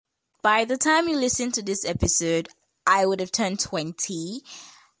By the time you listen to this episode, I would have turned 20.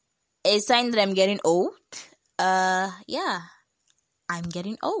 A sign that I'm getting old. Yeah, I'm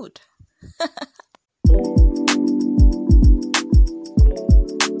getting old.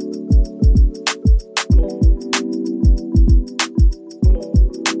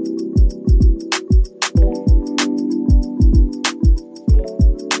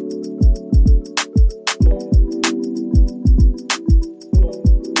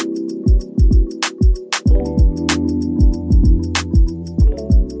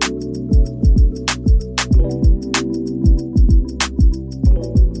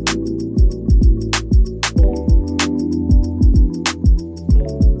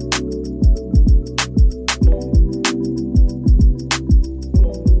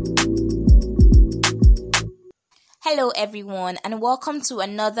 Hello everyone and welcome to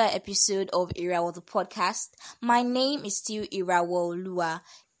another episode of Irawo the podcast. My name is still Irawo Lua.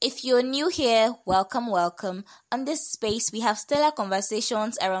 If you're new here, welcome. On this space, we have stellar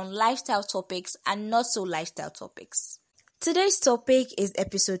conversations around lifestyle topics and not so lifestyle topics. Today's topic is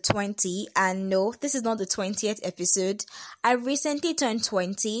episode 20, and no, this is not the 20th episode. I recently turned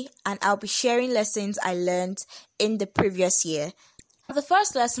 20 and I'll be sharing lessons I learned in the previous year. The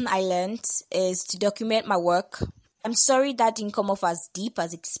first lesson I learned is to document my work. I'm sorry that didn't come off as deep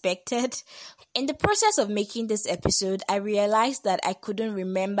as expected. In the process of making this episode, I realized that I couldn't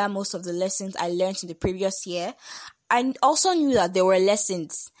remember most of the lessons I learned in the previous year. I also knew that there were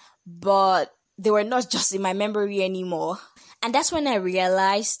lessons, but they were not just in my memory anymore. And that's when I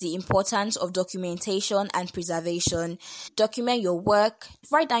realized the importance of documentation and preservation. Document your work,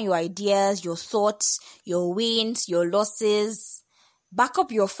 write down your ideas, your thoughts, your wins, your losses. Back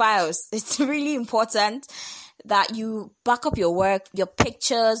up your files. It's really important that you back up your work, your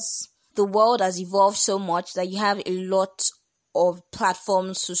pictures. The world has evolved so much that you have a lot of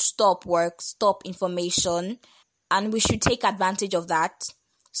platforms to stop work, stop information, and we should take advantage of that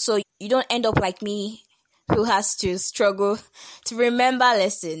so you don't end up like me who has to struggle to remember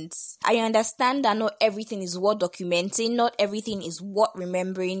lessons. I understand that not everything is worth documenting, not everything is worth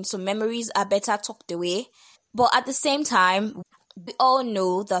remembering, so memories are better tucked away. But at the same time, we all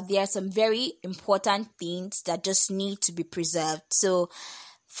know that there are some very important things that just need to be preserved. So,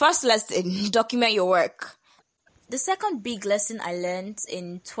 first lesson, document your work. The second big lesson I learned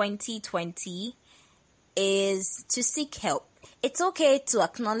in 2020 is to seek help. It's okay to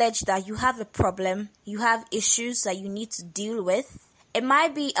acknowledge that you have a problem, you have issues that you need to deal with. It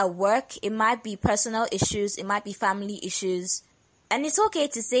might be at work, it might be personal issues, it might be family issues. And it's okay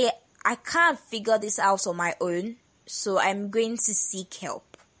to say, I can't figure this out on my own. So I'm going to seek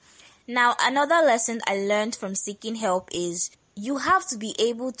help. Now, another lesson I learned from seeking help is you have to be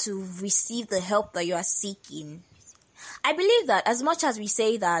able to receive the help that you are seeking. I believe that as much as we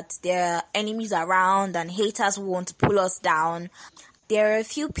say that there are enemies around and haters who want to pull us down, there are a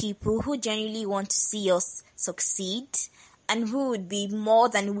few people who genuinely want to see us succeed and who would be more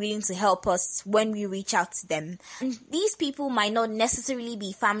than willing to help us when we reach out to them. And these people might not necessarily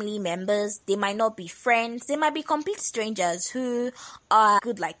be family members, they might not be friends, they might be complete strangers who are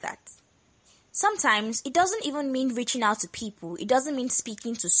good like that. Sometimes it doesn't even mean reaching out to people, it doesn't mean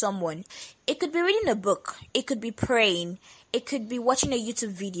speaking to someone. It could be reading a book, it could be praying, it could be watching a YouTube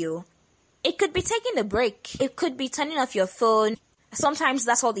video, it could be taking a break, it could be turning off your phone. Sometimes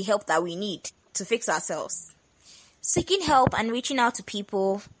that's all the help that we need to fix ourselves. Seeking help and reaching out to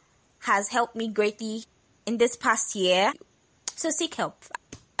people has helped me greatly in this past year. So seek help.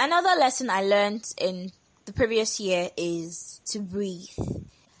 Another lesson I learned in the previous year is to breathe.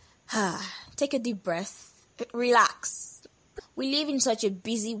 Take a deep breath. Relax. We live in such a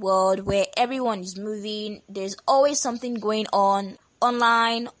busy world where everyone is moving. There's always something going on,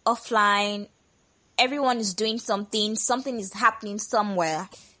 online, offline. Everyone is doing something is happening somewhere.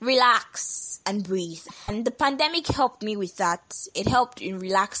 Relax and breathe. And the pandemic helped me with that. It helped in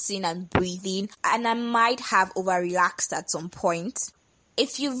relaxing and breathing. And I might have over-relaxed at some point.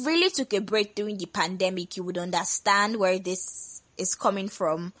 If you really took a break during the pandemic, you would understand where this is coming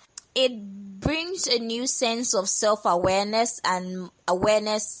from. It brings a new sense of self-awareness and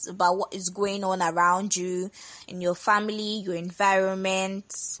awareness about what is going on around you, in your family, your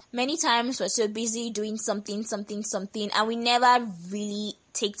environment. Many times we're so busy doing something, and we never really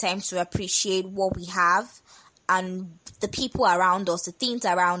take time to appreciate what we have and the people around us, the things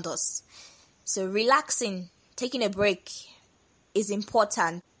around us. So relaxing, taking a break is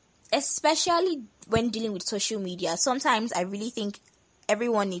important, especially when dealing with social media. Sometimes I really think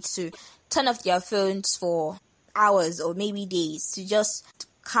everyone needs to turn off their phones for hours or maybe days to just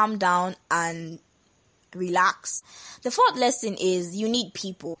calm down and relax. The fourth lesson is you need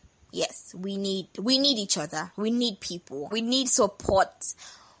people. Yes, we need each other. We need people. We need support.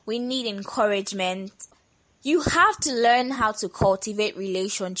 We need encouragement. You have to learn how to cultivate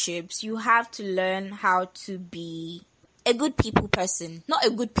relationships. You have to learn how to be a good people person. Not a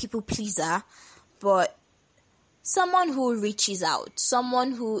good people pleaser, but someone who reaches out.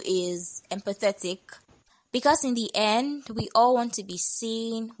 Someone who is empathetic. Because in the end, we all want to be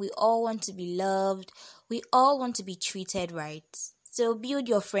seen. We all want to be loved. We all want to be treated right. So build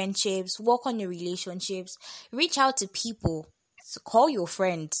your friendships, work on your relationships, reach out to people. So call your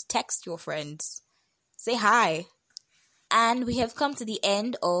friends, text your friends, say hi. And we have come to the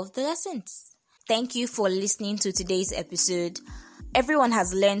end of the lessons. Thank you for listening to today's episode. Everyone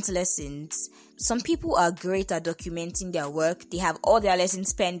has learned lessons. Some people are great at documenting their work. They have all their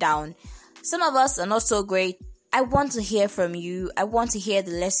lessons penned down. Some of us are not so great. I want to hear from you. I want to hear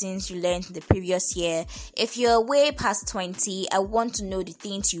the lessons you learned in the previous year. If you're way past 20, I want to know the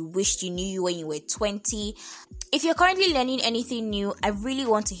things you wished you knew when you were 20. If you're currently learning anything new, I really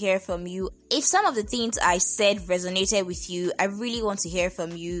want to hear from you. If some of the things I said resonated with you, I really want to hear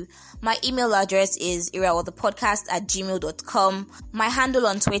from you. My email address is irawolthepodcast@gmail.com. My handle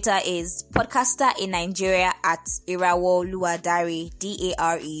on Twitter is podcaster_in_Nigeria @irawoluwadare,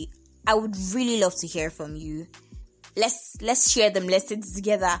 DARE. I would really love to hear from you. Let's share them lessons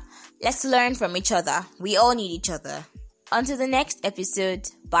together. Let's learn from each other. We all need each other. Until the next episode,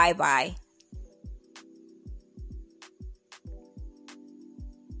 bye bye.